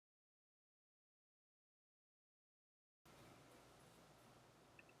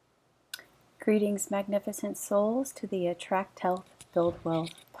Greetings, magnificent souls, to the Attract Health, Build Wealth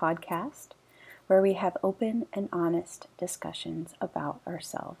podcast, where we have open and honest discussions about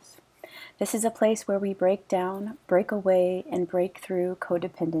ourselves. This is a place where we break down, break away, and break through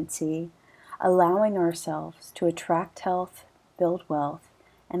codependency, allowing ourselves to attract health, build wealth,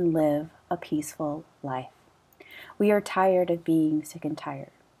 and live a peaceful life. We are tired of being sick and tired.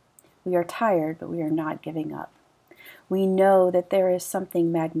 We are tired, but we are not giving up. We know that there is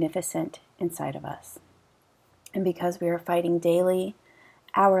something magnificent inside of us. And because we are fighting daily,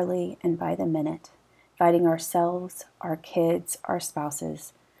 hourly, and by the minute, fighting ourselves, our kids, our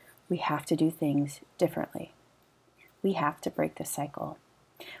spouses, we have to do things differently. We have to break the cycle.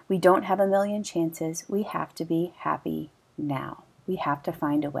 We don't have a million chances. We have to be happy now. We have to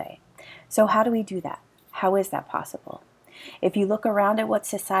find a way. So how do we do that? How is that possible? If you look around at what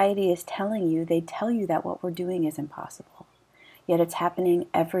society is telling you, they tell you that what we're doing is impossible. Yet it's happening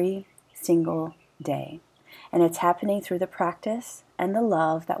every single day. And it's happening through the practice and the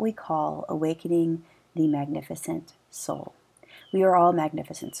love that we call awakening the magnificent soul. We are all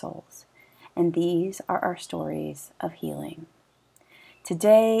magnificent souls. And these are our stories of healing.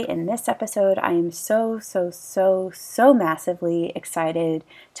 Today, in this episode, I am so massively excited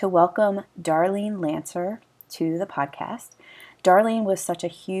to welcome Darlene Lancer to the podcast. Darlene was such a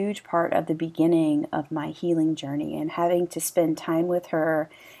huge part of the beginning of my healing journey, and having to spend time with her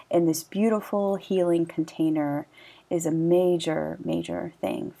in this beautiful healing container is a major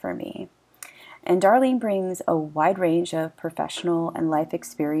thing for me. And Darlene brings a wide range of professional and life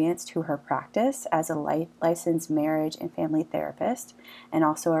experience to her practice as a licensed marriage and family therapist, and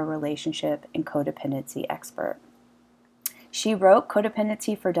also a relationship and codependency expert. She wrote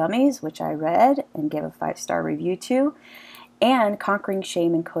Codependency for Dummies, which I read and gave a 5-star review to, and Conquering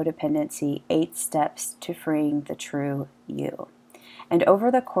Shame and Codependency, 8 Steps to Freeing the True You. And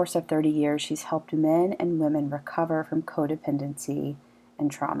over the course of 30 years, she's helped men and women recover from codependency and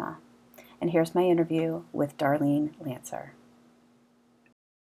trauma. And here's my interview with Darlene Lancer.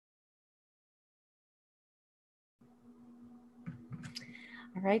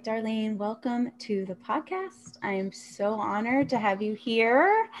 All right, Darlene, welcome to the podcast. I am so honored to have you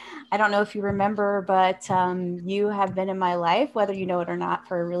here. I don't know if you remember, but you have been in my life, whether you know it or not,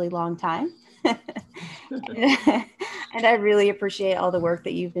 for a really long time. And I really appreciate all the work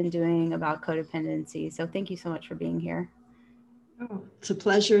that you've been doing about codependency. So thank you so much for being here. Oh, it's a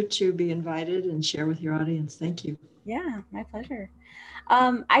pleasure to be invited and share with your audience. Thank you. Yeah, my pleasure.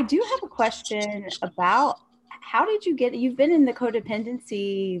 I do have a question about how did you you've been in the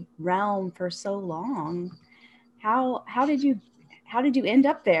codependency realm for so long. How did you end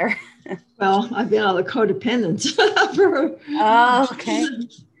up there? Well, I've been on the codependence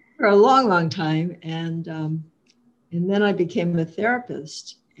for a long time, and then I became a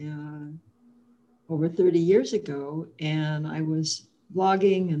therapist over 30 years ago, and I was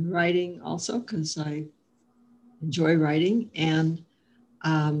blogging and writing also because I enjoy writing, and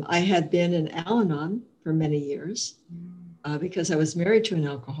I had been in Al-Anon for many years because I was married to an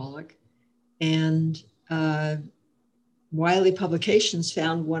alcoholic, and Wiley Publications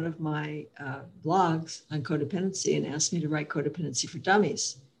found one of my blogs on codependency and asked me to write Codependency for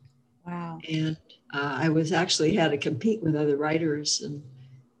Dummies. Wow. And I was actually had to compete with other writers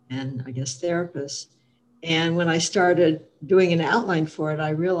and I guess therapists. And when I started doing an outline for it, I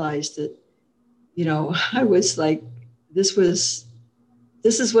realized that, I was like, this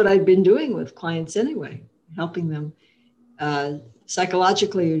is what I'd been doing with clients anyway, helping them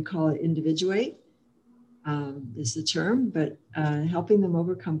psychologically, you'd call it individuate. Is the term, but helping them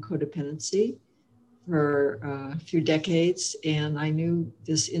overcome codependency for a few decades. And I knew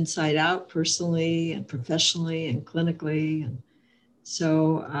this inside out personally and professionally and clinically. And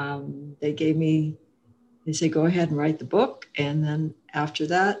so they say, go ahead and write the book. And then after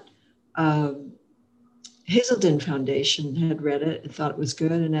that, Hazelden Foundation had read it and thought it was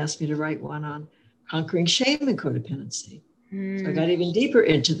good and asked me to write one on conquering shame and codependency. So I got even deeper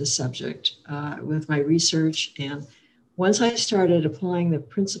into the subject with my research. And once I started applying the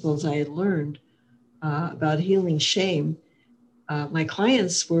principles I had learned about healing shame, my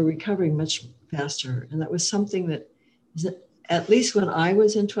clients were recovering much faster. And that was something that, at least when I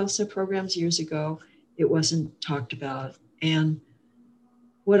was in 12-step programs years ago, it wasn't talked about. And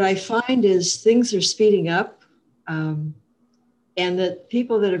what I find is things are speeding up, and that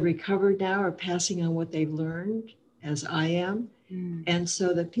people that have recovered now are passing on what they've learned, as I am. And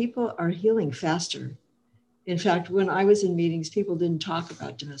so that people are healing faster. In fact, when I was in meetings, people didn't talk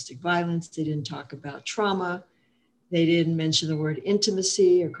about domestic violence. They didn't talk about trauma. They didn't mention the word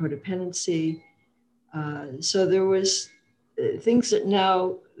intimacy or codependency. So things that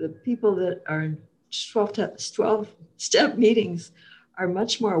now the people that are in 12-step meetings are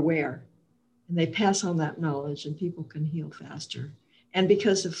much more aware, and they pass on that knowledge, and people can heal faster. And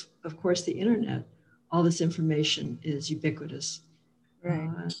because of course, the internet, all this information is ubiquitous.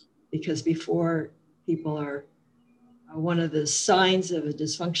 Right. Because before, people are, one of the signs of a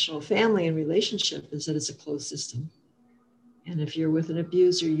dysfunctional family and relationship is that it's a closed system. And if you're with an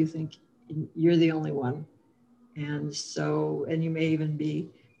abuser, you think you're the only one. And you may even be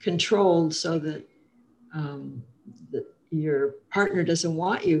controlled so that, that your partner doesn't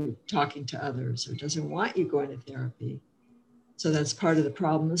want you talking to others or doesn't want you going to therapy. So that's part of the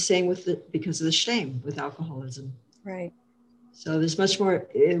problem. The same because of the shame with alcoholism. Right. So there's much more.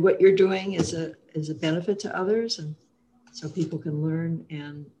 What you're doing is a benefit to others, and so people can learn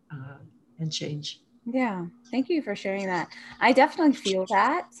and change. Yeah. Thank you for sharing that. I definitely feel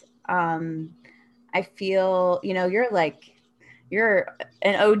that. I feel, you're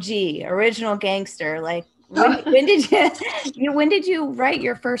an OG, original gangster. Like when did when did you write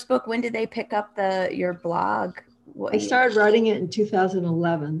your first book? When did they pick up your blog? I started writing it in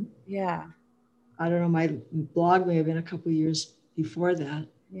 2011. Yeah. I don't know, my blog may have been a couple of years before that.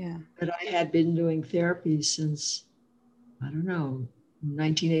 Yeah. But I had been doing therapy since, I don't know,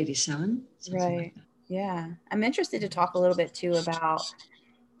 1987. Right. Like that. Yeah. I'm interested to talk a little bit too about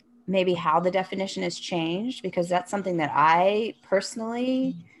maybe how the definition has changed, because that's something that I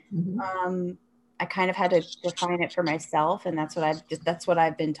personally, I kind of had to define it for myself. And that's what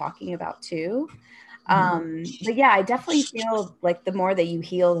I've been talking about too. But yeah, I definitely feel like the more that you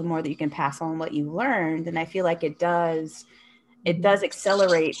heal, the more that you can pass on what you learned. And I feel like it does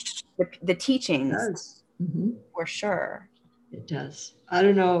accelerate the teachings. For sure. It does. I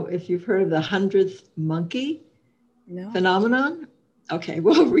don't know if you've heard of the 100th monkey phenomenon. Okay,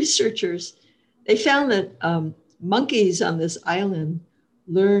 well, researchers, they found that monkeys on this island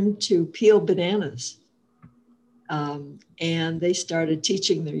learn to peel bananas. And they started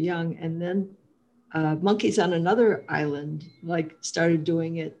teaching their young, and then monkeys on another island started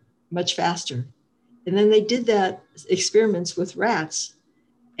doing it much faster. And then they did that experiments with rats,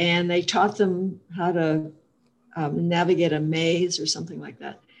 and they taught them how to navigate a maze or something like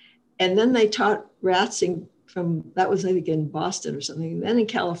that. And then they taught rats that was, I think, in Boston or something. And then in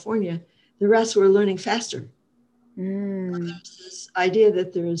California, the rats were learning faster. There's this idea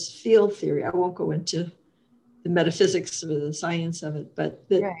that there is field theory. I won't go into the metaphysics or the science of it, but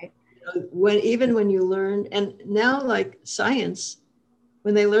that when you learn, and now like science,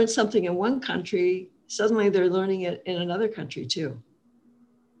 when they learn something in one country, suddenly they're learning it in another country too.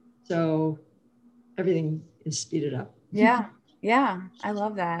 So everything is speeded up. Yeah. Yeah. I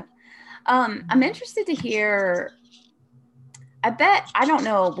love that. I'm interested to hear, I don't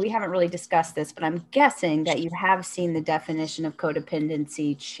know, we haven't really discussed this, but I'm guessing that you have seen the definition of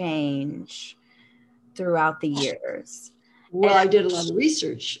codependency change throughout the years. Well, I did a lot of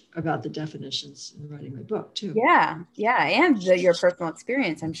research about the definitions in writing my book too. Yeah. Yeah. And your personal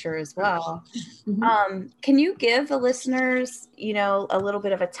experience, I'm sure, as well. Can you give the listeners, a little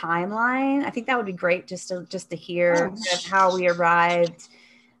bit of a timeline? I think that would be great just to hear kind of how we arrived.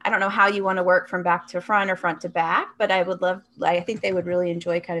 I don't know how you want to work from back to front or front to back, but I think they would really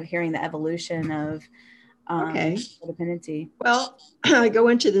enjoy kind of hearing the evolution of codependency. Well, I go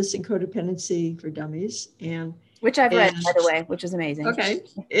into this in Codependency for Dummies, which I've read, by the way, which is amazing. Okay.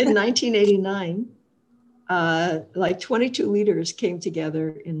 In 1989, 22 leaders came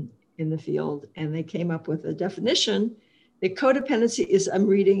together in the field, and they came up with a definition that codependency is, I'm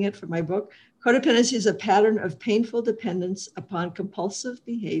reading it from my book, codependency is a pattern of painful dependence upon compulsive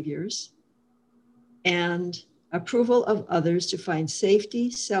behaviors and approval of others to find safety,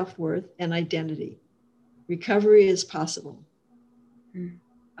 self-worth, and identity. Recovery is possible.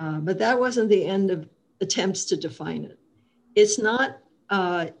 But that wasn't the end of attempts to define it. It's not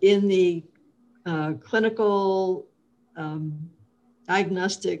in the clinical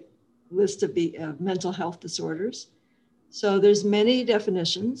diagnostic list of mental health disorders. So there's many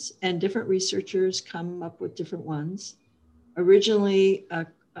definitions, and different researchers come up with different ones. Originally,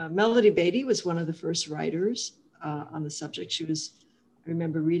 Melody Beatty was one of the first writers on the subject. I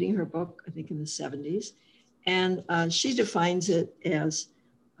remember reading her book, I think in the 70s, and she defines it as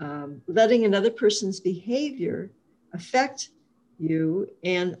letting another person's behavior affect you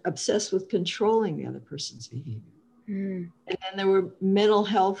and obsess with controlling the other person's behavior. And then there were mental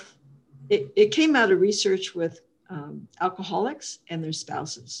health. It came out of research with alcoholics and their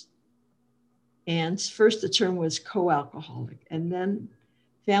spouses. And first the term was co-alcoholic. And then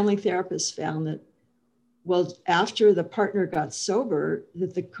family therapists found that, well, after the partner got sober,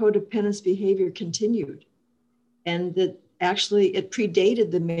 that the codependence behavior continued. And that actually it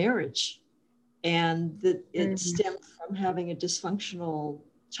predated the marriage, and that it Mm-hmm. stemmed from having a dysfunctional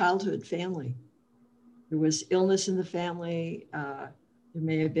childhood family. There was illness in the family. There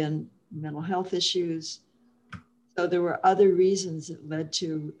may have been mental health issues. So there were other reasons that led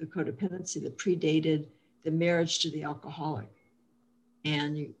to the codependency that predated the marriage to the alcoholic.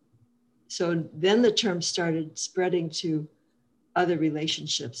 And so then the term started spreading to other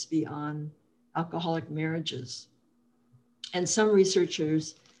relationships beyond alcoholic marriages. And some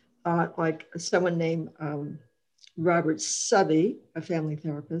researchers thought, like someone named Robert Subby, a family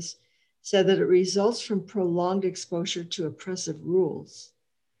therapist, said that it results from prolonged exposure to oppressive rules.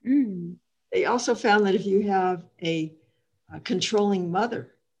 Mm. They also found that if you have a controlling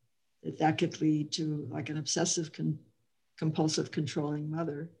mother, that could lead to like an obsessive compulsive controlling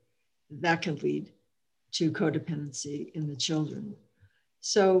mother, that can lead to codependency in the children.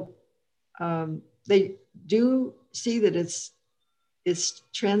 So they do see that it's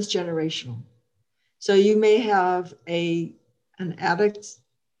transgenerational. So you may have an addict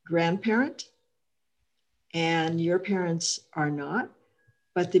grandparent and your parents are not,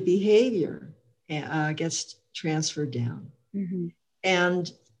 but the behavior gets transferred down. Mm-hmm.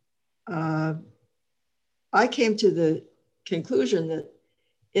 And I came to the conclusion that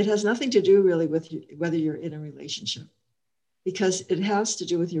it has nothing to do really with whether you're in a relationship, because it has to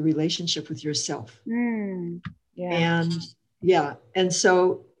do with your relationship with yourself. Yeah. And yeah, and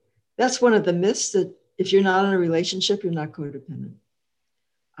so that's one of the myths, that if you're not in a relationship, you're not codependent.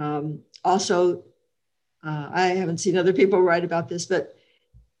 Also, I haven't seen other people write about this, but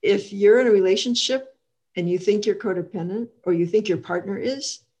if you're in a relationship and you think you're codependent, or you think your partner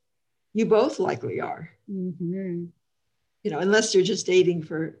is, you both likely are. Mm-hmm. Unless you're just dating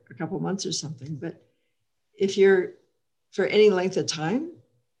for a couple months or something. But if you're for any length of time,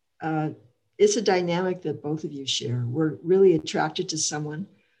 it's a dynamic that both of you share. We're really attracted to someone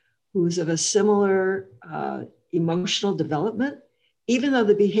who's of a similar emotional development, even though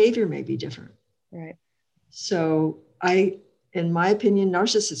the behavior may be different. Right. So in my opinion,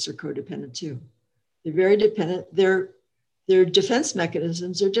 narcissists are codependent too. They're very dependent. Their defense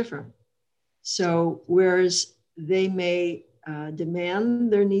mechanisms are different. So whereas they may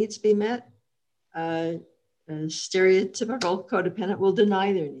demand their needs be met, a stereotypical codependent will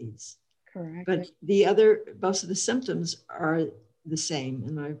deny their needs. Correct. But most of the symptoms are the same.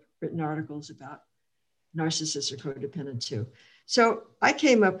 And I've written articles about narcissists are codependent too. So I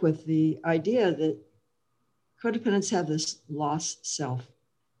came up with the idea that codependents have this lost self.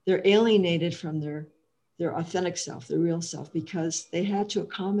 They're alienated from their authentic self, their real self, because they had to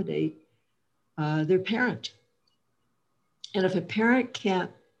accommodate their parent. And if a parent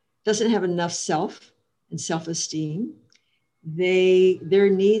doesn't have enough self and self-esteem, their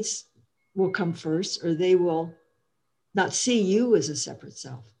needs will come first, or they will not see you as a separate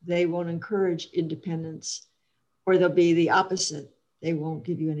self. They won't encourage independence, or they'll be the opposite. They won't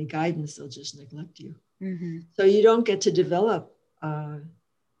give you any guidance. They'll just neglect you. Mm-hmm. So you don't get to develop a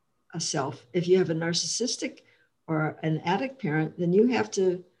self. If you have a narcissistic or an addict parent, then you have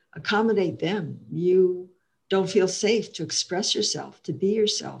to accommodate them. You don't feel safe to express yourself, to be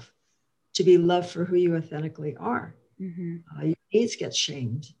yourself, to be loved for who you authentically are. Mm-hmm. Your needs get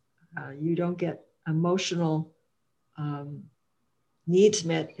shamed. You don't get emotional needs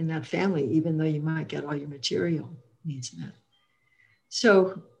met in that family, even though you might get all your material needs met.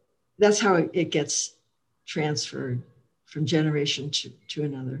 So that's how it gets transferred from generation to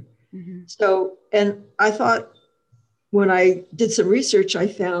another. Mm-hmm. So, and I thought, when I did some research, I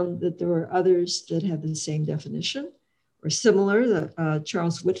found that there were others that had the same definition or similar.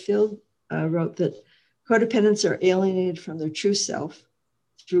 Charles Whitfield wrote that codependents are alienated from their true self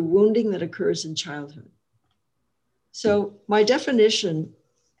through wounding that occurs in childhood. So my definition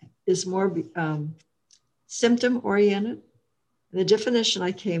is more symptom oriented. The definition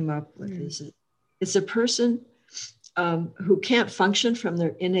I came up with is it's a person who can't function from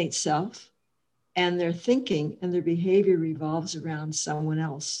their innate self, and their thinking and their behavior revolves around someone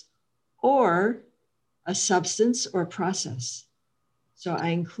else or a substance or process. So I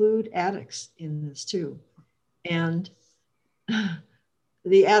include addicts in this too. And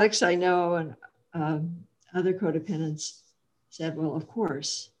the addicts I know and other codependents said, well, of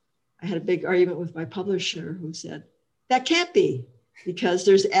course. I had a big argument with my publisher who said, that can't be, because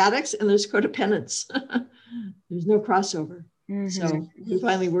there's addicts and there's codependents. There's no crossover. Mm-hmm. So we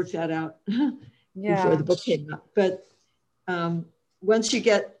finally worked that out before the book came out. But once you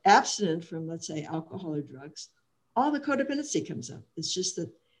get abstinent from, let's say, alcohol or drugs, all the codependency comes up. It's just that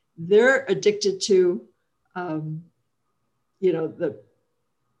they're addicted to, the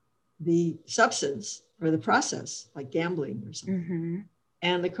the substance or the process, like gambling or something. Mm-hmm.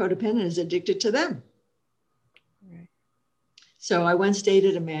 And the codependent is addicted to them. Right. So I once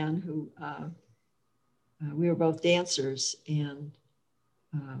dated a man who, we were both dancers, and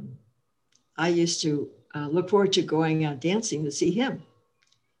I used to look forward to going out dancing to see him.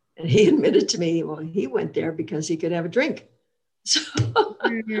 And he admitted to me, well, he went there because he could have a drink. So,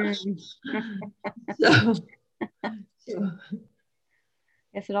 so, so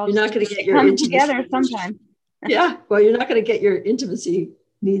Guess it all you're just not going to get your comes intimacy. together sometime. Yeah, well, you're not going to get your intimacy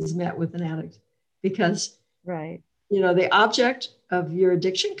needs met with an addict because, right. The object of your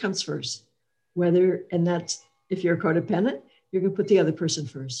addiction comes first. And that's, if you're codependent, you're going to put the other person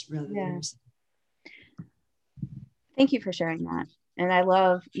first rather than yourself. Thank you for sharing that. And I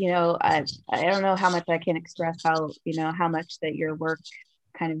love, I don't know how much I can express how much that your work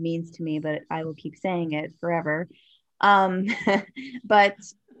kind of means to me, but I will keep saying it forever. But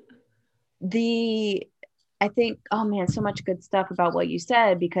I think, oh man, so much good stuff about what you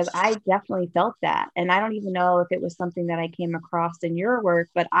said, because I definitely felt that. And I don't even know if it was something that I came across in your work,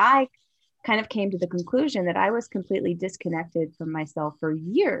 but I kind of came to the conclusion that I was completely disconnected from myself for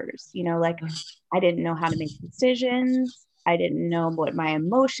years. I didn't know how to make decisions. I didn't know what my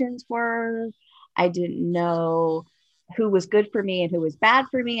emotions were. I didn't know who was good for me and who was bad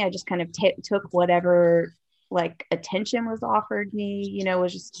for me. I just kind of took whatever attention was offered me, it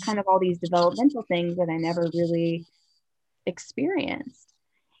was just kind of all these developmental things that I never really experienced.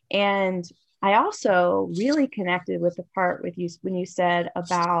 And I also really connected with the part with you when you said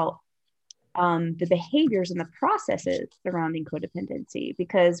about the behaviors and the processes surrounding codependency,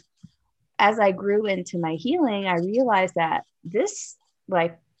 because as I grew into my healing, I realized that this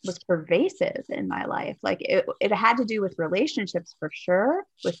was pervasive in my life. It had to do with relationships for sure,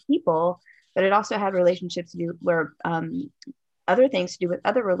 with people, but it also had relationships to do where other things to do with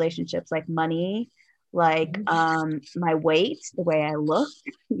other relationships, like money, my weight, the way I look,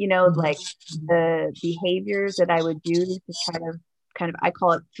 the behaviors that I would do to kind of, I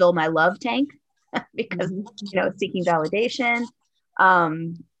call it fill my love tank because, seeking validation.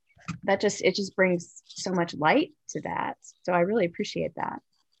 It just brings so much light to that. So I really appreciate that.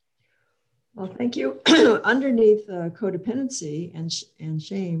 Well, thank you. Underneath codependency and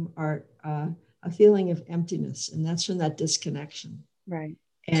shame are a feeling of emptiness, and that's from that disconnection. Right.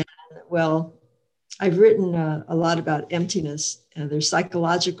 And well, I've written a lot about emptiness. There's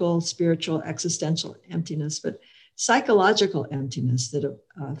psychological, spiritual, existential emptiness, but psychological emptiness that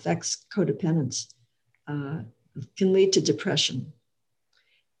affects codependence can lead to depression.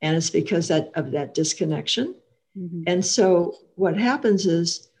 And it's because of that disconnection. Mm-hmm. And so what happens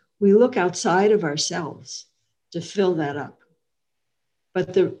is we look outside of ourselves to fill that up.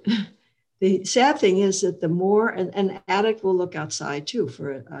 But the sad thing is that the more an addict will look outside too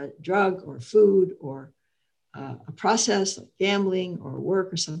for a drug or food or a process like gambling or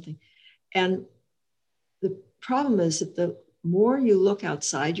work or something. And the problem is that the more you look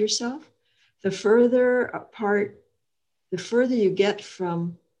outside yourself, the further you get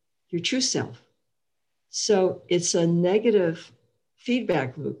from your true self. So it's a negative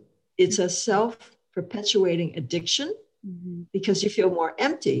feedback loop. It's a self-perpetuating addiction because you feel more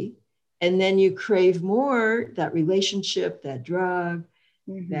empty, and then you crave more, that relationship, that drug,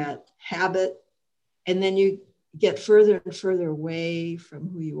 that habit, and then you get further and further away from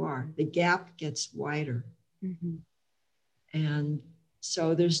who you are. The gap gets wider. And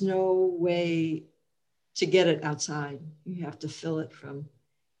so there's no way to get it outside. You have to fill it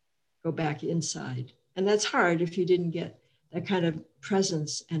go back inside. And that's hard if you didn't get that kind of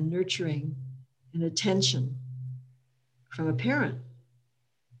presence and nurturing and attention from a parent,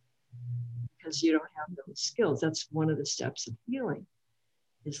 because you don't have those skills. That's one of the steps of healing,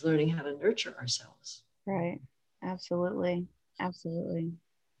 is learning how to nurture ourselves. Right. Absolutely. Absolutely.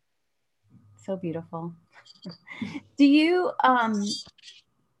 So beautiful. Do you, and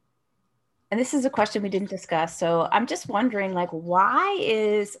this is a question we didn't discuss, so I'm just wondering, why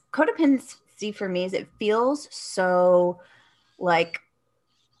is codependency for me, is it feels so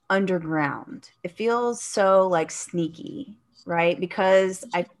underground. It feels so sneaky, right? Because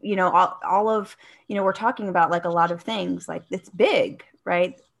all of, we're talking about a lot of things, it's big,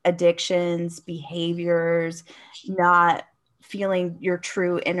 right? Addictions, behaviors, not feeling your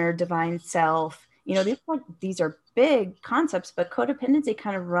true inner divine self. These are big concepts, but codependency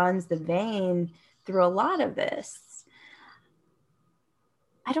kind of runs the vein through a lot of this.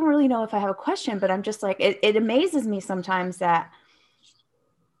 I don't really know if I have a question, but I'm just it amazes me sometimes that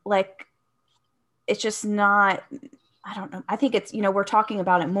it's just not, I don't know. I think it's, we're talking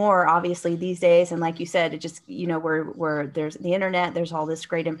about it more obviously these days. And like you said, it just, we're there's the internet, there's all this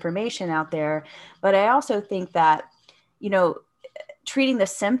great information out there. But I also think that, you know, treating the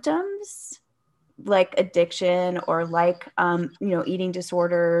symptoms like addiction or like, eating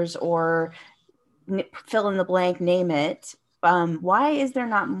disorders or fill in the blank, name it. Why is there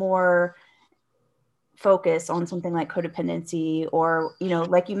not more focus on something like codependency or,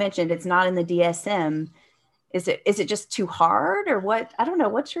 like you mentioned, it's not in the DSM. Is it just too hard or what? I don't know.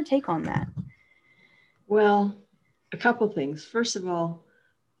 What's your take on that? Well, a couple things. First of all,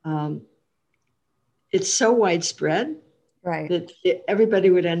 it's so widespread Right. that everybody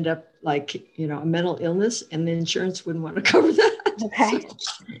would end up like, a mental illness, and the insurance wouldn't want to cover that. Okay.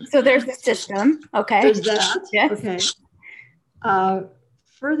 So there's the system. Okay. There's that. Yes. Okay.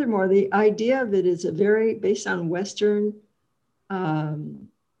 Furthermore, the idea of it is based on Western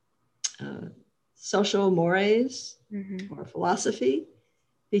social mores or philosophy,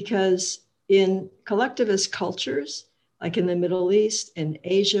 because in collectivist cultures, like in the Middle East and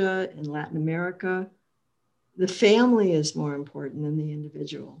Asia and Latin America, the family is more important than the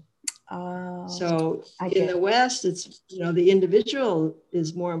individual. Oh, so in the West, it's, the individual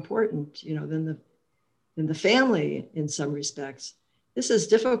is more important, than the family in some respects. This is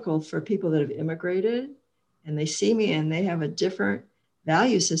difficult for people that have immigrated and they see me and they have a different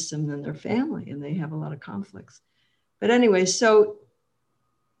value system than their family and they have a lot of conflicts. But anyway, so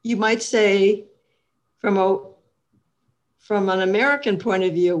you might say from an American point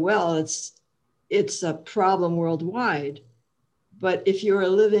of view, well, it's a problem worldwide. But if you're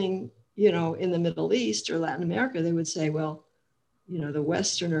living, in the Middle East or Latin America, they would say, well, the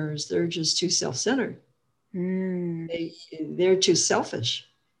Westerners, they're just too self-centered. They're too selfish.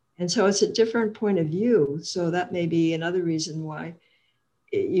 And so it's a different point of view. So that may be another reason why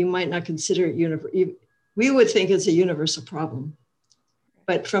you might not consider it we would think it's a universal problem.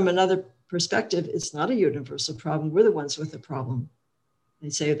 But from another perspective, it's not a universal problem. We're the ones with the problem. They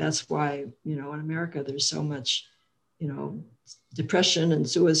say that's why, in America, there's so much, depression and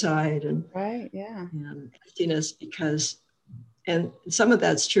suicide and emptiness, and some of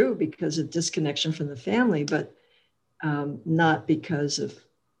that's true because of disconnection from the family, but not because of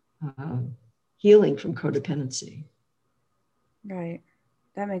healing from codependency. Right.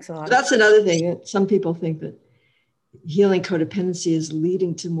 That makes a lot of sense. That's another thing. Some people think that healing codependency is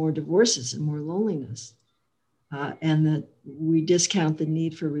leading to more divorces and more loneliness, and that we discount the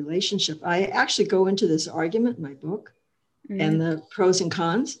need for relationship. I actually go into this argument in my book and the pros and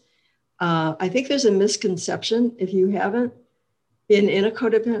cons. I think there's a misconception if you haven't been in a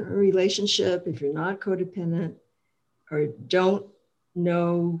codependent relationship, if you're not codependent or don't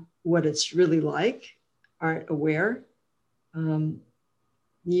know what it's really like, aren't aware,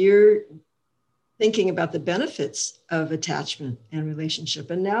 you're thinking about the benefits of attachment and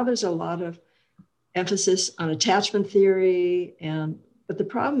relationship. And now there's a lot of emphasis on attachment theory. But the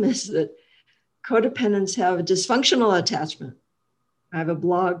problem is that codependents have a dysfunctional attachment. I have a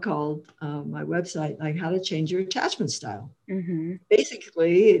blog called my website, like How to Change Your Attachment Style.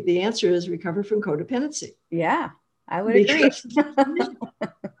 Basically, the answer is recover from codependency. Yeah, I would agree.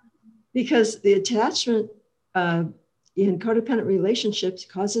 Because the attachment in codependent relationships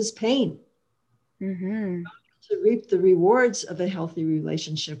causes pain. To reap the rewards of a healthy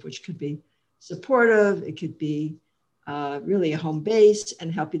relationship, which could be supportive, it could be really a home base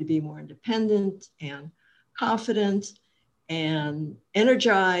and help you to be more independent and confident and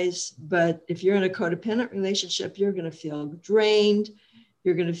energized. But if you're in a codependent relationship, you're going to feel drained.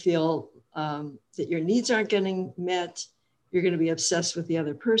 You're going to feel that your needs aren't getting met. You're going to be obsessed with the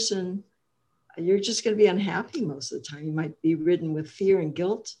other person. You're just going to be unhappy most of the time. You might be ridden with fear and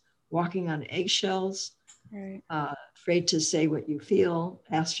guilt, walking on eggshells, afraid to say what you feel,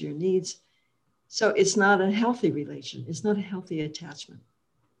 ask for your needs. So it's not a healthy relation. It's not a healthy attachment.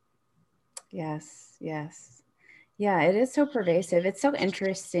 Yes, yes. Yeah, it is so pervasive. It's so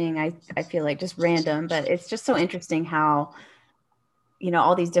interesting. I feel like just random, but it's just so interesting how,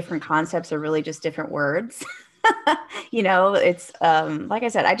 all these different concepts are really just different words. It's like I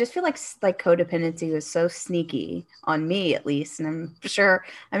said, I just feel like codependency was so sneaky on me, at least, and I'm sure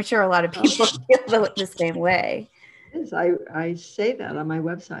a lot of people feel the same way. Yes, I say that on my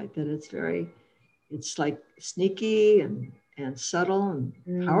website, that it's like sneaky and subtle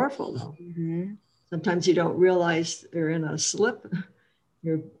and powerful, though. Sometimes you don't realize you're in a slip,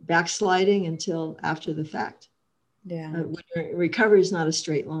 you're backsliding until after the fact. Yeah. Recovery is not a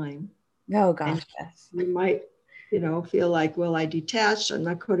straight line. Oh gosh, yes. You might feel like, well, I detached, I'm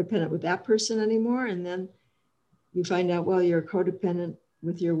not codependent with that person anymore. And then you find out, well, you're codependent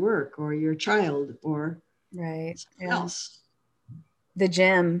with your work or your child or Right. Someone Yeah. else. The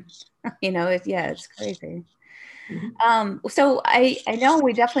gym, it's crazy. Mhm. So I know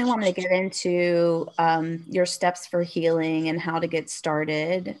we definitely wanted to get into your steps for healing and how to get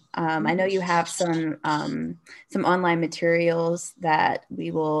started. I know you have some online materials that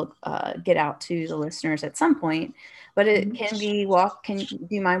we will get out to the listeners at some point. But do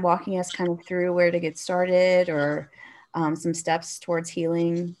you mind walking us kind of through where to get started or some steps towards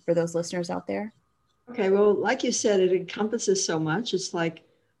healing for those listeners out there? Okay, well, like you said, it encompasses so much. It's like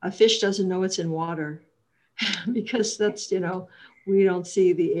a fish doesn't know it's in water because that's, we don't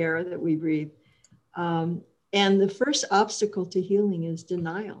see the air that we breathe. Um, and the first obstacle to healing is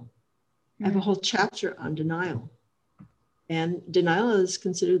denial. I have a whole chapter on denial. And denial is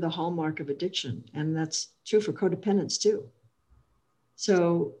considered the hallmark of addiction. And that's true for codependence too.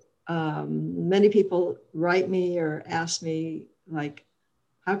 So many people write me or ask me, like,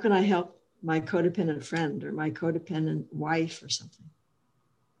 how can I help my codependent friend or my codependent wife or something?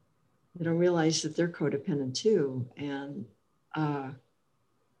 They don't realize that they're codependent too. And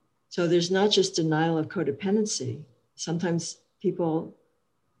so there's not just denial of codependency. Sometimes people,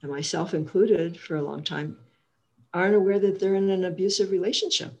 and myself included for a long time, aren't aware that they're in an abusive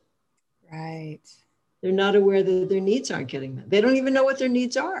relationship. Right. They're not aware that their needs aren't getting met. They don't even know what their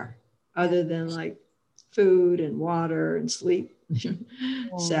needs are, other than like food and water and sleep,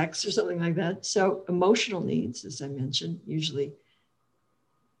 sex or something like that. So emotional needs, as I mentioned, usually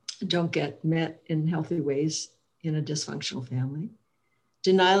don't get met in healthy ways in a dysfunctional family.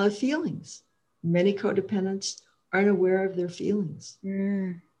 Denial of feelings. Many codependents aren't aware of their feelings,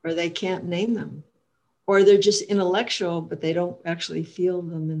 or they can't name them, or they're just intellectual, but they don't actually feel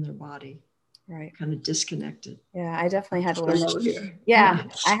them in their body. Right. Kind of disconnected. Yeah, I definitely had to learn. Here. Yeah,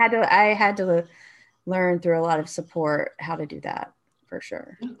 I had to learn through a lot of support how to do that for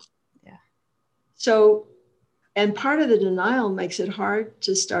sure. Yeah. So, and part of the denial makes it hard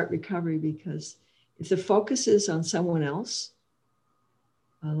to start recovery because if the focus is on someone else,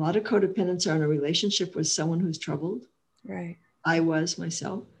 a lot of codependents are in a relationship with someone who's troubled. Right. I was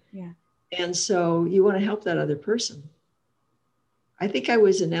myself. Yeah. And so you want to help that other person. I think I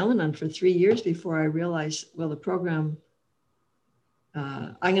was in Al-Anon for 3 years before I realized, well, the program,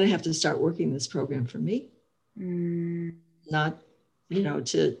 I'm going to have to start working this program for me, not,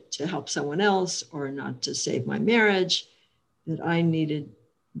 to help someone else or not to save my marriage, that I needed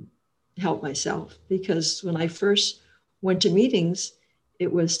help myself. Because when I first went to meetings,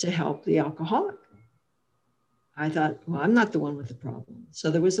 it was to help the alcoholic. I thought, well, I'm not the one with the problem.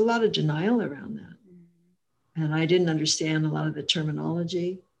 So there was a lot of denial around that. And I didn't understand a lot of the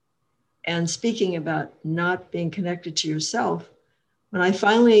terminology. And speaking about not being connected to yourself, when I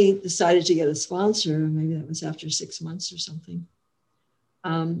finally decided to get a sponsor, maybe that was after 6 months or something,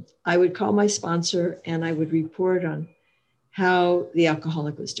 I would call my sponsor and I would report on how the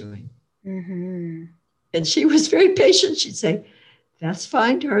alcoholic was doing. And she was very patient. She'd say, that's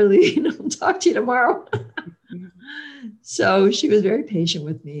fine, Darlene. I'll talk to you tomorrow. So she was very patient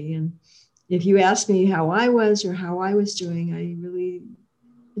with me. And if you asked me how I was or how I was doing, I really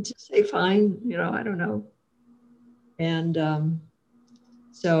would just say, fine, I don't know. And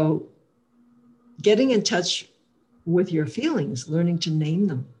so getting in touch with your feelings, learning to name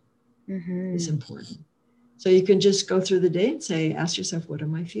them is important. So you can just go through the day and say, ask yourself, what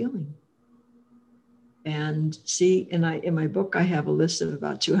am I feeling? And see, in my book, I have a list of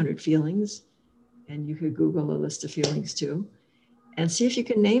about 200 feelings, and you could Google a list of feelings too, and see if you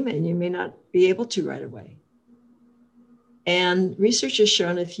can name it. And you may not be able to right away. And research has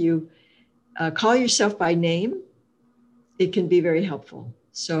shown if you call yourself by name, it can be very helpful.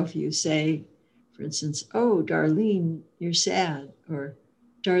 So if you say, for instance, oh, Darlene, you're sad, or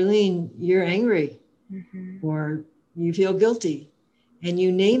Darlene, you're angry, or you feel guilty, and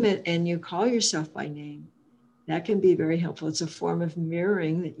you name it and you call yourself by name, that can be very helpful. It's a form of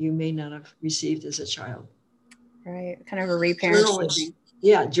mirroring that you may not have received as a child. Right. Kind of a reparenting.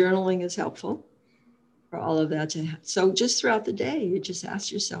 Yeah, journaling is helpful for all of that to happen. So just throughout the day, you just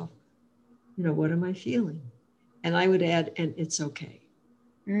ask yourself, what am I feeling? And I would add, and it's okay.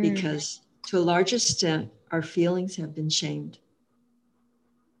 Because to a large extent, our feelings have been shamed.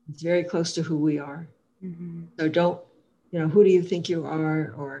 It's very close to who we are. So don't, who do you think you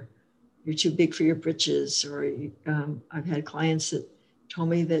are? Or you're too big for your britches. Or I've had clients that told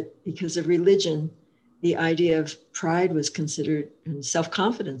me that because of religion, the idea of pride was considered, and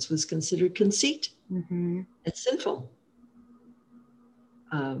self-confidence was considered conceit. It's sinful.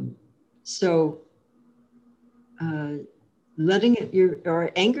 So letting it,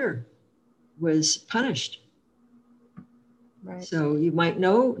 or anger was punished. Right. So you might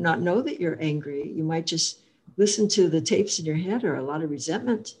not know that you're angry. You might just listen to the tapes in your head or a lot of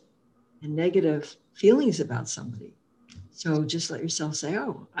resentment and negative feelings about somebody. So just let yourself say,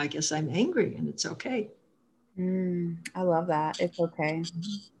 oh, I guess I'm angry, and it's okay. I love that. It's okay.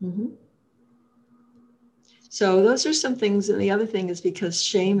 Mm-hmm. So those are some things. And the other thing is because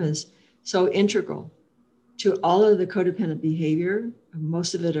shame is so integral to all of the codependent behavior,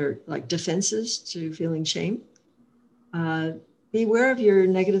 most of it are like defenses to feeling shame. Beware of your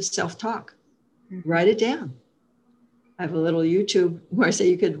negative self-talk. Write it down. I have a little YouTube where I say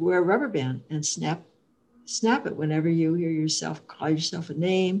you could wear a rubber band and snap it whenever you hear yourself call yourself a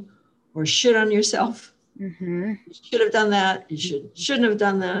name or shit on yourself. You should have done that. You shouldn't have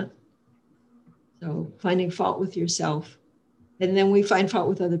done that. So finding fault with yourself. And then we find fault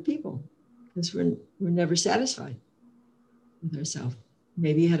with other people because we're never satisfied with ourselves.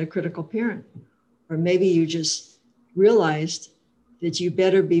 Maybe you had a critical parent, or maybe you just realized that you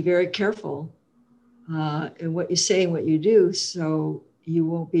better be very careful in what you say and what you do so you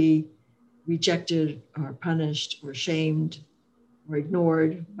won't be rejected or punished or shamed or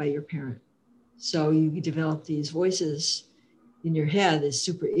ignored by your parent. So you develop these voices in your head, this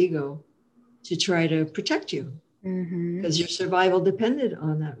super ego, to try to protect you because your survival depended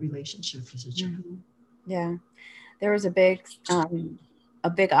on that relationship as a child. Yeah. There was a big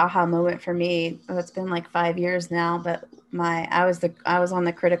aha moment for me. Oh, it's been like 5 years now, but I was on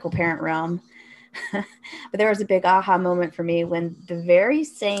the critical parent realm. But there was a big aha moment for me when the very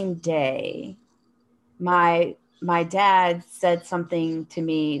same day my dad said something to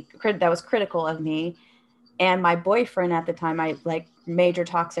me that was critical of me, and my boyfriend at the time, my like major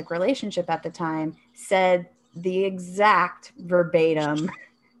toxic relationship at the time, said the exact verbatim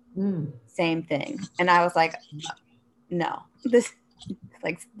same thing. And I was like, no, this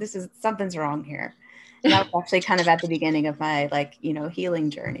is something's wrong here. And that was actually kind of at the beginning of my healing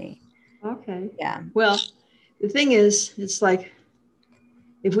journey. Okay. Yeah. Well, the thing is, it's like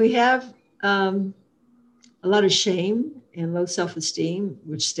if we have a lot of shame and low self-esteem,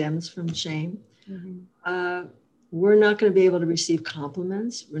 which stems from shame, we're not going to be able to receive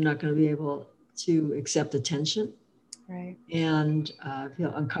compliments. We're not going to be able to accept attention. Right. And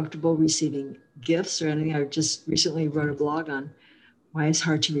feel uncomfortable receiving gifts or anything. I just recently wrote a blog on why it's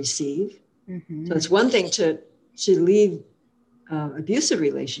hard to receive. So it's one thing to leave abusive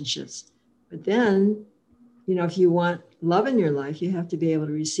relationships, but then, if you want love in your life, you have to be able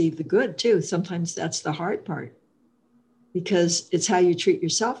to receive the good too. Sometimes that's the hard part because it's how you treat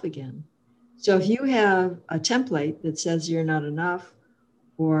yourself again. So if you have a template that says you're not enough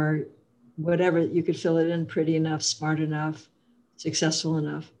or whatever, you could fill it in pretty enough, smart enough, successful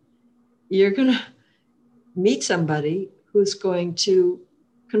enough, you're going to meet somebody who's going to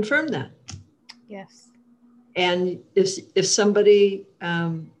confirm that. Yes. And if somebody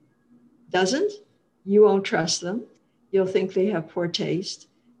doesn't, you won't trust them. You'll think they have poor taste.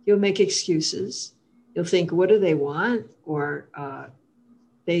 You'll make excuses. You'll think, what do they want? Or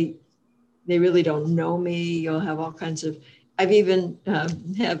they really don't know me. You'll have all kinds of, I've even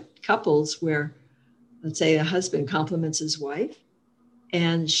have couples where, let's say a husband compliments his wife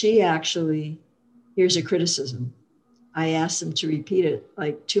and she actually hears a criticism. I asked him to repeat it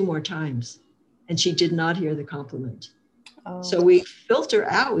like 2 more times and she did not hear the compliment. Oh. So we filter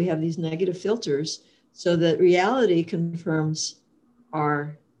out, we have these negative filters so that reality confirms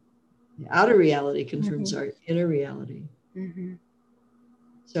our outer reality confirms our inner reality.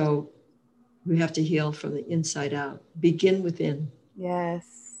 So we have to heal from the inside out. Begin within.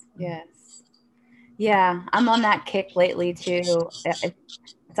 Yes. Yes. Yeah, I'm on that kick lately too.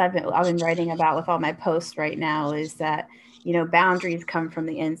 I've been writing about with all my posts right now is that boundaries come from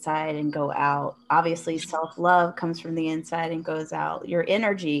the inside and go out. Obviously, self-love comes from the inside and goes out. Your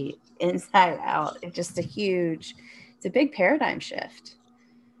energy inside out. It's just it's a big paradigm shift.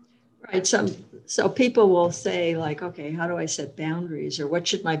 Right. So people will say like, okay, how do I set boundaries or what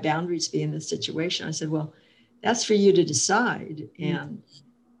should my boundaries be in this situation? I said, well, that's for you to decide.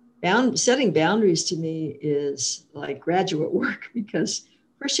 And setting boundaries to me is like graduate work because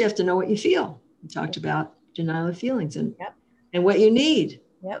first you have to know what you feel. We talked about denial of feelings and what you need.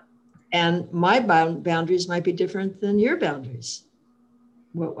 Yep. And my boundaries might be different than your boundaries.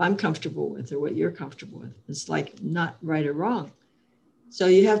 What I'm comfortable with or what you're comfortable with. It's like not right or wrong. So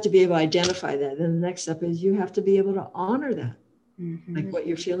you have to be able to identify that. Then the next step is you have to be able to honor that. Like what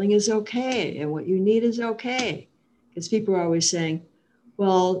you're feeling is okay and what you need is okay. Because people are always saying,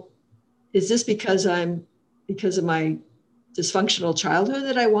 well, is this because of my dysfunctional childhood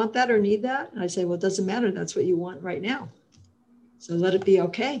that I want that or need that? And I say, well, it doesn't matter. That's what you want right now. So let it be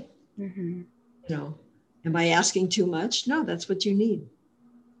okay. Am I asking too much? No, that's what you need.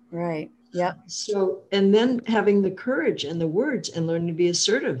 Right. Yep. So, and then having the courage and the words and learning to be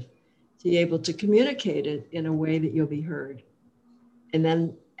assertive, to be able to communicate it in a way that you'll be heard. And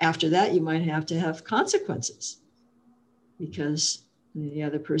then after that, you might have to have consequences because the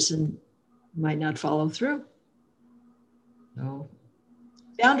other person might not follow through. So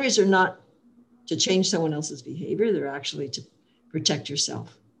boundaries are not to change someone else's behavior. They're actually to protect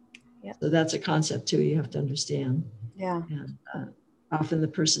yourself. Yep. So that's a concept too you have to understand. Yeah. And often the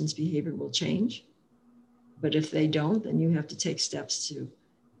person's behavior will change. But if they don't, then you have to take steps to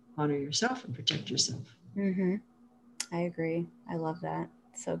honor yourself and protect yourself. Mm-hmm. I agree. I love that.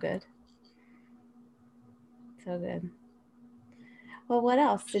 So good. So good. Well, what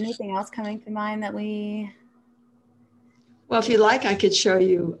else? Anything else coming to mind that we... Well, if you like, I could show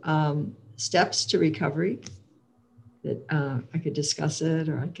you steps to recovery that I could discuss it,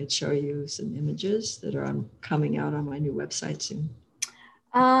 or I could show you some images that are coming out on my new website soon.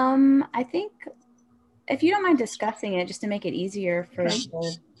 I think if you don't mind discussing it just to make it easier for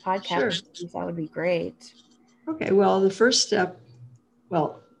the podcast, Sure. that would be great. Okay, well, the first step,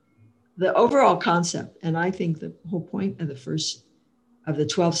 the overall concept, and I think the whole point of the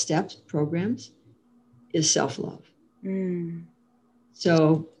 12 steps programs is self-love. Mm.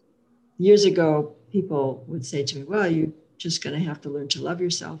 So years ago, people would say to me, well, you're just going to have to learn to love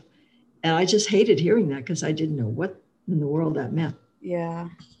yourself. And I just hated hearing that because I didn't know what in the world that meant. Yeah.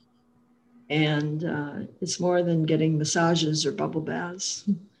 And it's more than getting massages or bubble baths.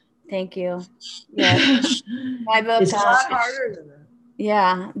 Thank you. Yeah. My book. It's a lot harder than that.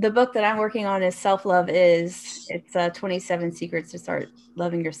 Yeah. The book that I'm working on is Self-Love Is. It's 27 Secrets to Start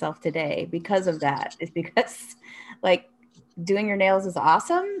Loving Yourself Today. Because of that. It's because like doing your nails is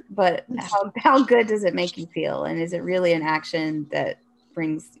awesome, but how good does it make you feel? And is it really an action that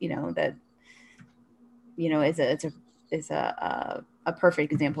brings, is a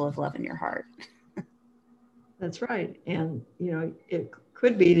perfect example of love in your heart. That's right. And, it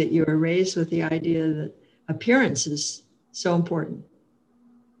could be that you were raised with the idea that appearance is so important.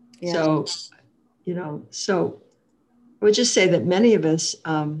 Yeah. So I would just say that many of us,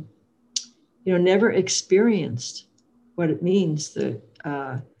 never experienced what it means to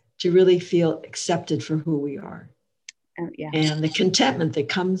really feel accepted for who we are. Yeah. And the contentment that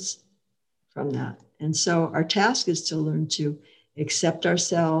comes from that. And so our task is to learn to accept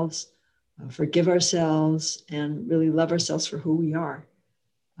ourselves, forgive ourselves, and really love ourselves for who we are,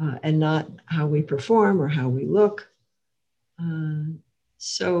 and not how we perform or how we look. And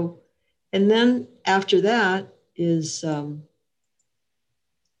then after that is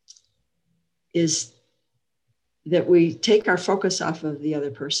that we take our focus off of the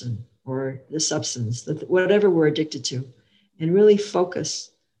other person or the substance, whatever we're addicted to, and really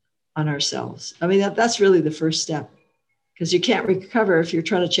focus on ourselves. I mean, that's really the first step, because you can't recover if you're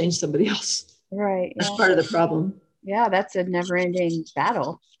trying to change somebody else. Right. That's part of the problem. Yeah, that's a never-ending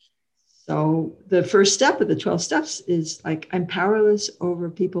battle. So the first step of the 12 steps is like, I'm powerless over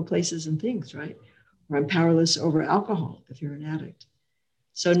people, places, and things, right? Or I'm powerless over alcohol if you're an addict.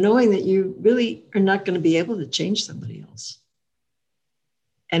 So knowing that you really are not going to be able to change somebody else,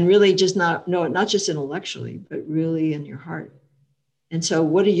 and really just not just intellectually, but really in your heart. And so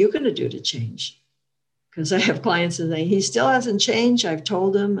what are you going to do to change? Because I have clients that say, he still hasn't changed. I've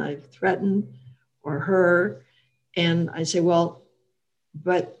told him, I've threatened, or her. And I say, well,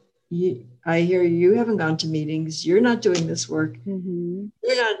 but I hear you haven't gone to meetings. You're not doing this work. Mm-hmm.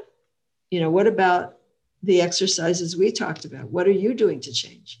 You're not, what about the exercises we talked about? What are you doing to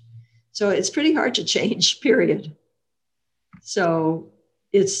change? So it's pretty hard to change, period. So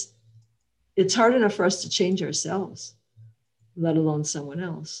it's hard enough for us to change ourselves, let alone someone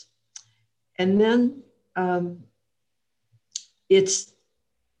else. And then it's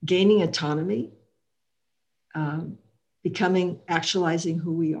gaining autonomy, actualizing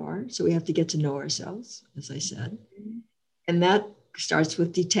who we are. So we have to get to know ourselves, as I said. And that starts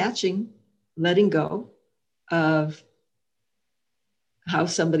with detaching, letting go of how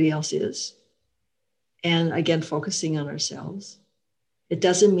somebody else is. And again, focusing on ourselves. It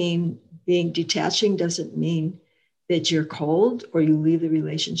doesn't mean detaching doesn't mean that you're cold or you leave the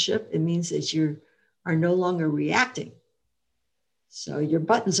relationship. It means that you are no longer reacting. So your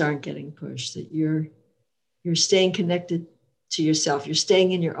buttons aren't getting pushed, that you're staying connected to yourself. You're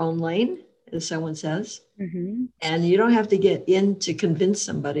staying in your own lane, as someone says. Mm-hmm. And you don't have to get in to convince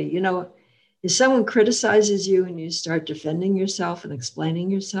somebody. If someone criticizes you and you start defending yourself and explaining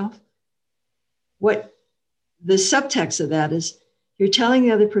yourself, what the subtext of that is, you're telling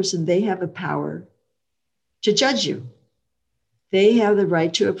the other person they have a power to judge you. They have the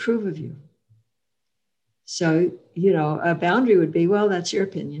right to approve of you. So, a boundary would be, well, that's your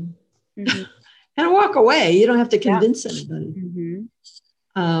opinion. Mm-hmm. And walk away. You don't have to Yeah. convince anybody.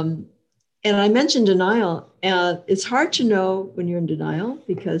 Mm-hmm. And I mentioned denial. It's hard to know when you're in denial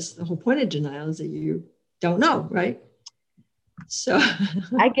because the whole point of denial is that you don't know, right? So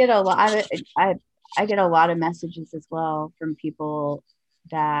I get a lot of I get a lot of messages as well from people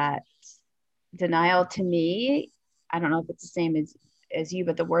that denial to me, I don't know if it's the same as you,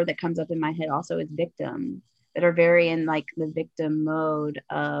 but the word that comes up in my head also is victim, that are very in like the victim mode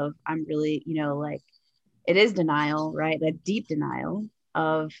of I'm really, like it is denial, right? That deep denial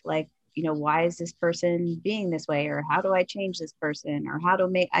of like, why is this person being this way? Or how do I change this person? Or how do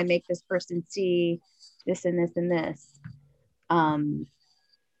I make this person see this and this and this? Um,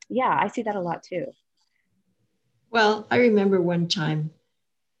 yeah, I see that a lot too. well, I remember one time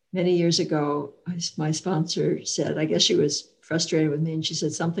many years ago, my sponsor said, I guess she was frustrated with me, and she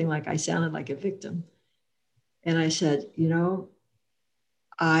said something like, I sounded like a victim. And I said,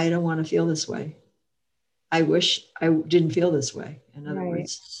 I don't want to feel this way. I wish I didn't feel this way, in other Right.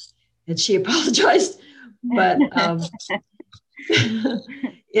 words. And she apologized. But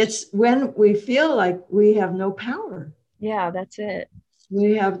it's when we feel like we have no power. Yeah, that's it.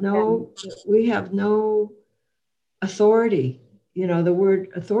 We have no, we have no authority. The word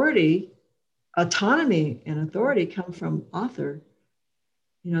authority, autonomy and authority come from author.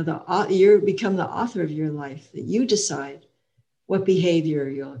 You become the author of your life, that you decide what behavior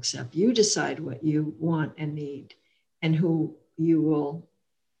you'll accept. You decide what you want and need and who you will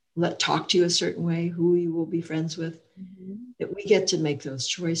let talk to you a certain way, who you will be friends with, that we get to make those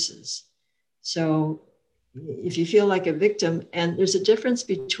choices. So if you feel like a victim, and there's a difference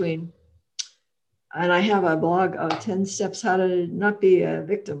between, and I have a blog of 10 steps how to not be a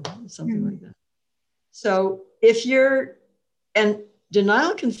victim, something like that. So and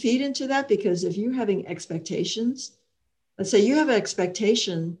denial can feed into that, because if you're having expectations, let's say you have an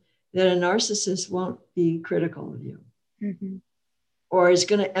expectation that a narcissist won't be critical of you, or is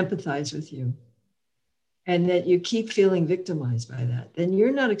going to empathize with you, and that you keep feeling victimized by that, then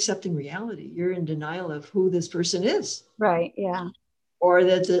you're not accepting reality. You're in denial of who this person is. Right. Yeah. Or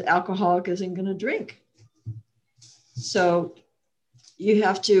that the alcoholic isn't going to drink. So you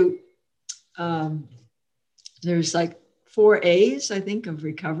have to, there's like 4 A's, I think, of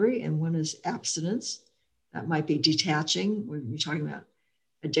recovery, and one is abstinence. That might be detaching, when you're talking about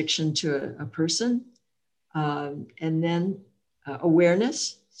addiction to a person. And then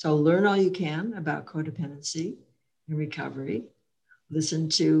awareness. So learn all you can about codependency and recovery. Listen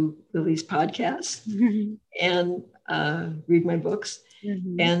to Lily's podcast and read my books.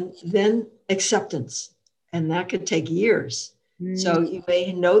 And then acceptance. And that could take years. So you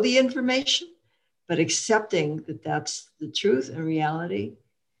may know the information, but accepting that that's the truth and reality,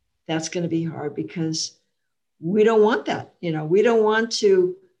 that's going to be hard, because we don't want that. We don't want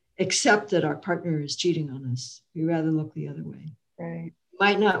to accept that our partner is cheating on us. We rather look the other way. Right.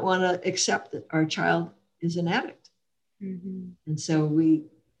 Might not want to accept that our child is an addict. And so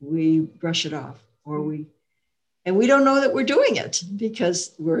we brush it off, and we don't know that we're doing it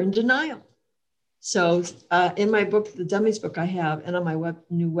because we're in denial. So in my book, the Dummies book I have, and on my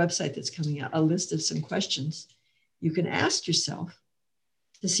new website that's coming out, a list of some questions you can ask yourself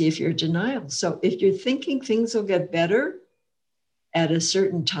to see if you're in denial. So if you're thinking things will get better at a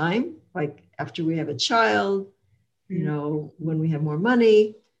certain time, like after we have a child, when we have more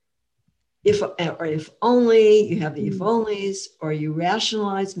money, if only, you have the if onlys, or you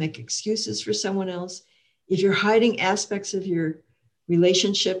rationalize, make excuses for someone else. If you're hiding aspects of your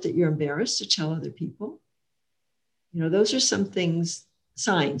relationship that you're embarrassed to tell other people, those are some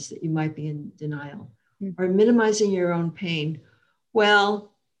signs that you might be in denial. Or minimizing your own pain.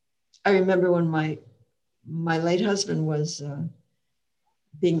 Well, I remember when my late husband was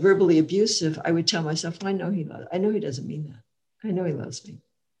being verbally abusive, I would tell myself, I know he doesn't mean that. I know he loves me.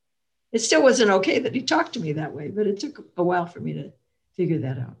 It still wasn't okay that he talked to me that way, but it took a while for me to figure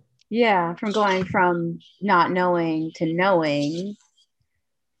that out. Yeah, from going from not knowing to knowing,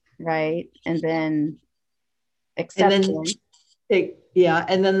 right? And then accepting.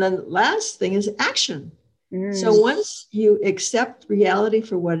 And then the last thing is action. So once you accept reality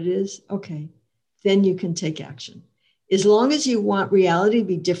for what it is, okay, then you can take action. As long as you want reality to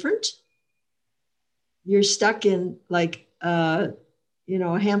be different, you're stuck in like, a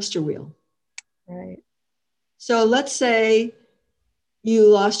hamster wheel. Right. So let's say you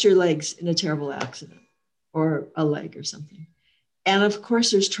lost your legs in a terrible accident, or a leg or something. And of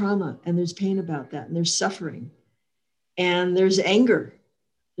course, there's trauma and there's pain about that, and there's suffering and there's anger.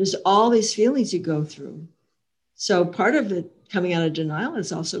 There's all these feelings you go through. So part of it coming out of denial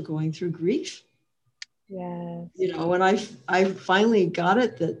is also going through grief. Yes. When I finally got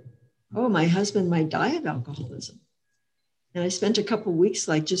it that, oh, my husband might die of alcoholism. And I spent a couple of weeks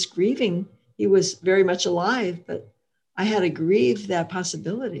like just grieving. He was very much alive, but I had to grieve that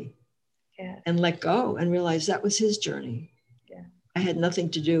possibility and let go and realize that was his journey. Yeah. I had nothing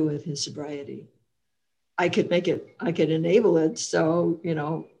to do with his sobriety. I could enable it. So,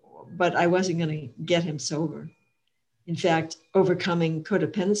 but I wasn't going to get him sober. In fact, overcoming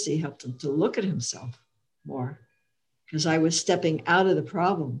codependency helped him to look at himself more because I was stepping out of the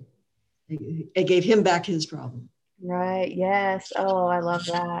problem. It gave him back his problem. Right. Yes. Oh, I love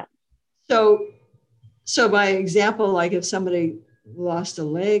that. So by example, like if somebody lost a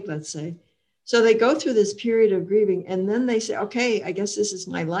leg, let's say, so they go through this period of grieving and then they say, okay, I guess this is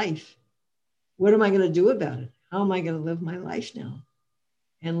my life. What am I going to do about it? How am I going to live my life now?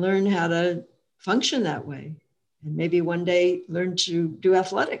 And learn how to function that way. And maybe one day learn to do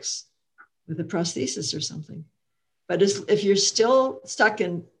athletics with a prosthesis or something. But if you're still stuck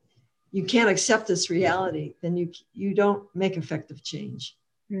in, you can't accept this reality, then you don't make effective change.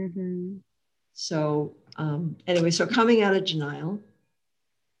 Mm-hmm. So anyway, so coming out of denial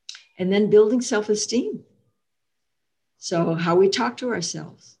and then building self-esteem. So how we talk to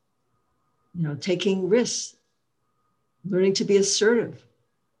ourselves, taking risks, learning to be assertive,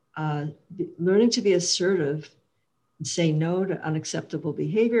 learning to be assertive and say no to unacceptable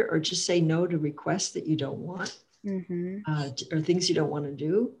behavior or just say no to requests that you don't want or things you don't want to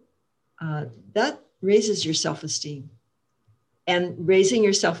do. That raises your self-esteem. And raising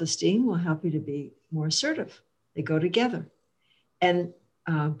your self-esteem will help you to be more assertive. They go together. And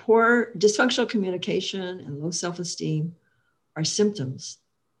poor dysfunctional communication and low self-esteem are symptoms.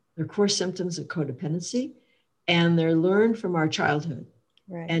 They're core symptoms of codependency, and they're learned from our childhood.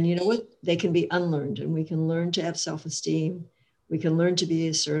 Right. And you know what? They can be unlearned, and we can learn to have self-esteem. We can learn to be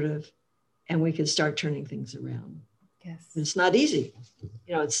assertive, and we can start turning things around. Yes. But it's not easy.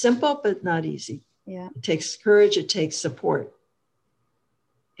 It's simple, but not easy. Yeah. It takes courage. It takes support.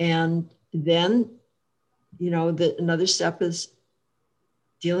 And then, another step is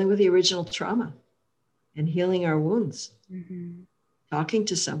dealing with the original trauma and healing our wounds, talking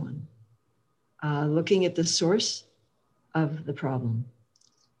to someone, looking at the source of the problem.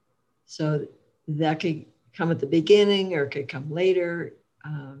 So that could come at the beginning or it could come later.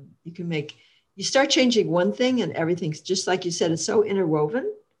 You start changing one thing and everything's just like you said, it's so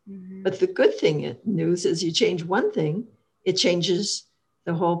interwoven. But the good news is you change one thing, it changes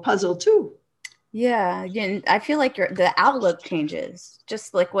the whole puzzle too. Yeah, again, I feel like the outlook changes,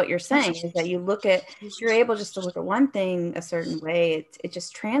 just like what you're saying is that you're able just to look at one thing a certain way. It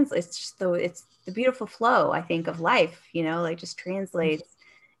just translates. It's the beautiful flow, I think, of life, like just translates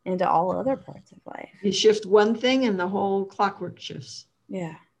into all other parts of life. You shift one thing and the whole clockwork shifts.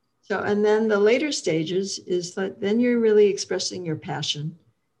 Yeah. So, and then the later stages is that then you're really expressing your passion,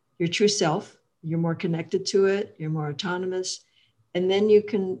 your true self. You're more connected to it. You're more autonomous. And then you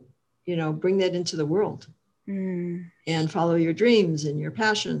can bring that into the world and follow your dreams and your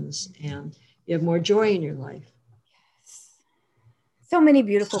passions, and you have more joy in your life. Yes. So many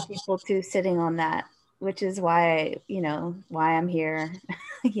beautiful people too sitting on that, which is why, why I'm here,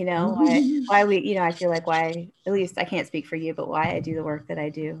 why we, I feel like why, at least I can't speak for you, but why I do the work that I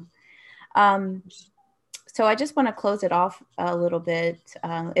do. So I just want to close it off a little bit.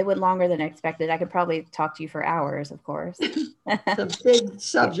 It went longer than expected. I could probably talk to you for hours, of course. It's a big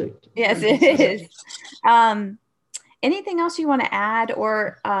subject. Yes, it is. Anything else you want to add?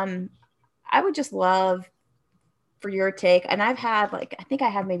 Or I would just love for your take. And I've had I think I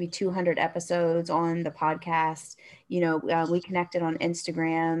have maybe 200 episodes on the podcast. We connected on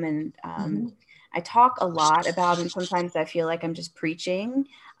Instagram and I talk a lot about, and sometimes I feel like I'm just preaching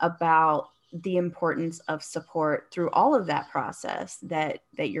about the importance of support through all of that process that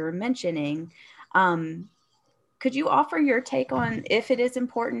you're mentioning. Could you offer your take on if it is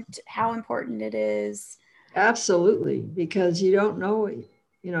important, how important it is? Absolutely, because you don't know,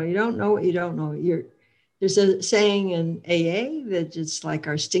 you don't know what you don't know. There's a saying in AA that it's like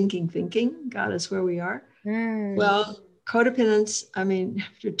our stinking thinking got us where we are. Well, codependence,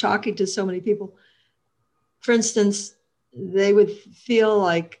 after talking to so many people, for instance, they would feel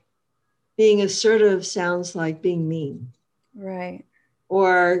like being assertive sounds like being mean. Right.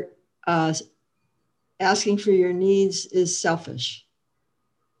 Or asking for your needs is selfish.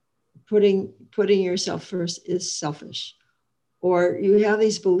 Putting yourself first is selfish. Or you have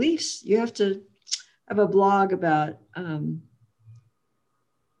these beliefs. You have to have a blog about,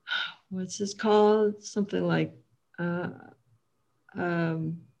 what's this called? Something like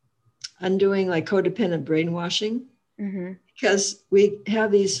undoing like codependent brainwashing. because we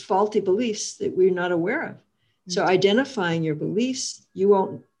have these faulty beliefs that we're not aware of. So identifying your beliefs,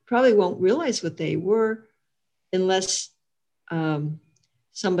 you probably won't realize what they were unless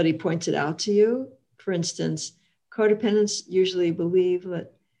somebody points it out to you. For instance, codependents usually believe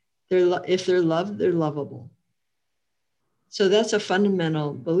that if they're loved, they're lovable. So that's a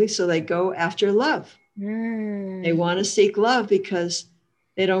fundamental belief. So they go after love. They want to seek love because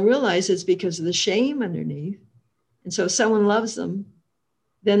they don't realize it's because of the shame underneath. And so if someone loves them,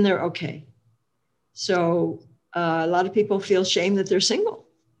 then they're okay. So a lot of people feel shame that they're single.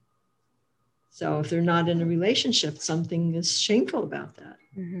 So if they're not in a relationship, something is shameful about that.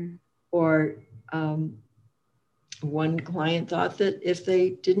 Mm-hmm. Or one client thought that if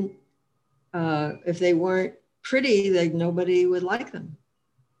they weren't pretty, that nobody would like them.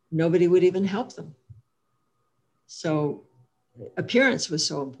 Nobody would even help them. So appearance was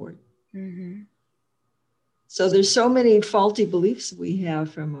so important. Mm-hmm. So there's so many faulty beliefs we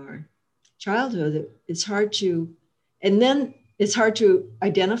have from our childhood that it's hard to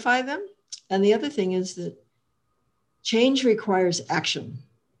identify them. And the other thing is that change requires action.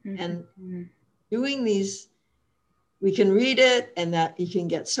 Mm-hmm. And doing these, we can read it and that you can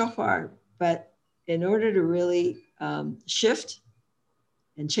get so far, but in order to really shift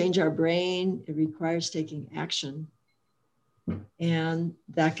and change our brain, it requires taking action. And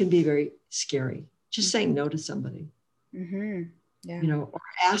that can be very scary. Just saying no to somebody, or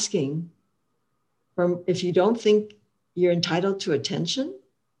asking if you don't think you're entitled to attention,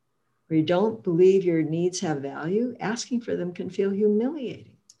 or you don't believe your needs have value, asking for them can feel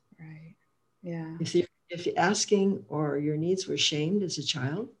humiliating. Right. Yeah. If you're asking or your needs were shamed as a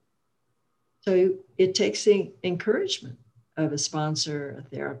child, so it takes the encouragement of a sponsor, a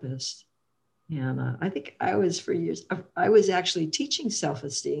therapist. And I think I was actually teaching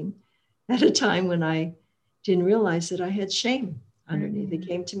self-esteem at a time when I didn't realize that I had shame underneath. Mm-hmm. It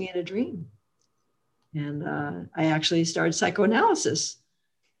came to me in a dream. And I actually started psychoanalysis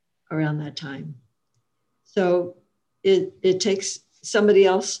around that time. So it takes somebody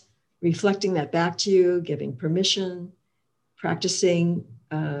else reflecting that back to you, giving permission, practicing.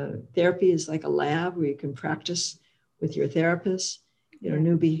 Therapy is like a lab where you can practice with your therapist,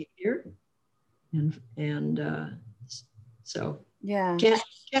 new behavior. And so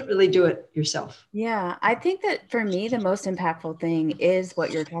can't really do it yourself. Yeah, I think that for me, the most impactful thing is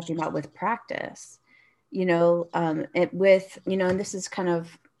what you're talking about with practice, and this is kind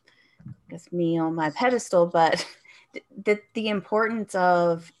of, I guess, me on my pedestal, but the importance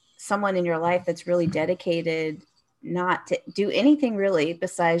of someone in your life that's really dedicated not to do anything really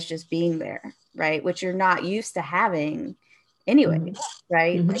besides just being there, right? Which you're not used to having anyway, mm-hmm.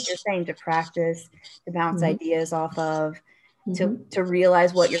 right? Mm-hmm. Like you're saying, to practice, to bounce mm-hmm. ideas off of, to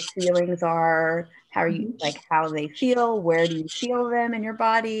realize what your feelings are, how are you, like how they feel, where do you feel them in your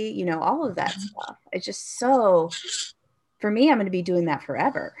body, all of that stuff. It's just so, for me, I'm going to be doing that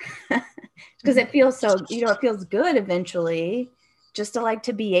forever because it feels so, it feels good eventually just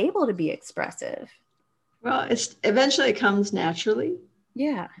to be able to be expressive. Well, eventually it comes naturally.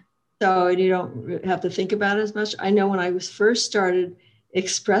 Yeah. So you don't have to think about it as much. I know when I was first started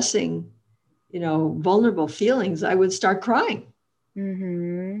expressing, vulnerable feelings, I would start crying.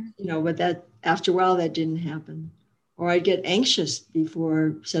 Mm-hmm. But that after a while that didn't happen. Or I'd get anxious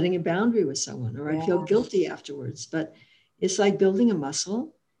before setting a boundary with someone, or I'd feel guilty afterwards. But it's like building a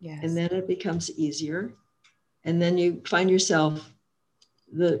muscle, and then it becomes easier. And then you find yourself,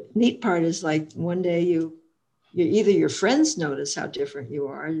 the neat part is like one day either your friends notice how different you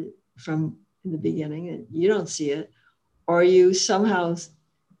are from in the beginning and you don't see it, or you somehow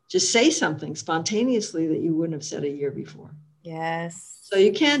just say something spontaneously that you wouldn't have said a year before. Yes. So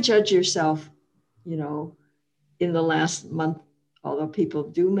you can't judge yourself, in the last month, although people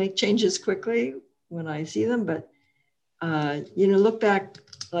do make changes quickly when I see them, but, look back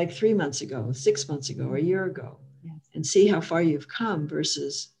like 3 months ago, 6 months ago, a year ago, and see how far you've come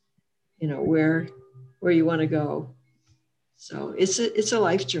versus, where you want to go. So it's a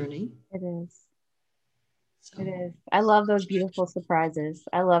life journey. It is. So. It is. I love those beautiful surprises.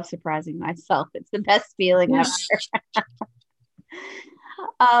 I love surprising myself. It's the best feeling ever.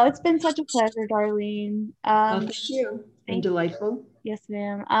 Oh, it's been such a pleasure, Darlene. Thank you. And delightful. Yes,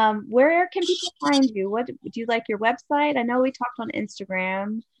 ma'am. Where can people find you? What do you like your website? I know we talked on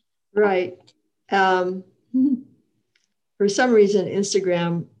Instagram. Right. For some reason,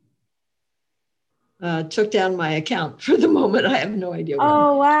 Instagram took down my account for the moment. I have no idea why.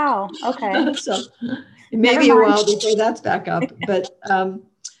 Oh, wow. Okay. So it may be a while before that's back up, but I'm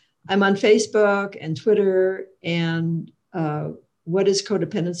on Facebook and Twitter, and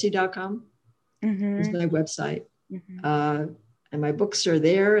whatiscodependency.com is my website. And my books are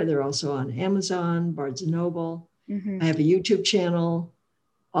there. They're also on Amazon, Barnes and Noble. Mm-hmm. I have a YouTube channel,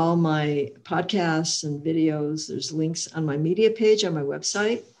 all my podcasts and videos. There's links on my media page on my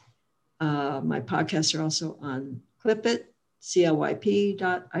website. My podcasts are also on Clipit,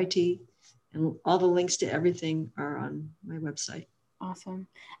 CLYP.IT, and all the links to everything are on my website. Awesome.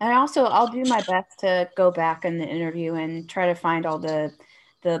 And I'll do my best to go back in the interview and try to find all the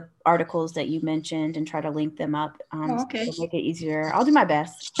articles that you mentioned and try to link them up Okay. to make it easier. I'll do my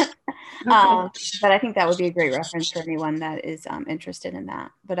best. Okay. But I think that would be a great reference for anyone that is interested in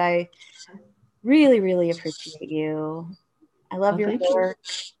that. But I really, really appreciate you. I love your Thank you. work.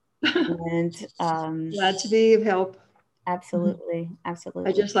 And Glad to be of help. absolutely. I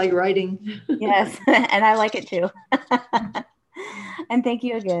Absolutely. just like writing. Yes. And I like it too. And thank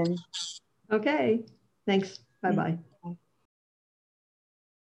you again. Okay. Thanks. Bye-bye.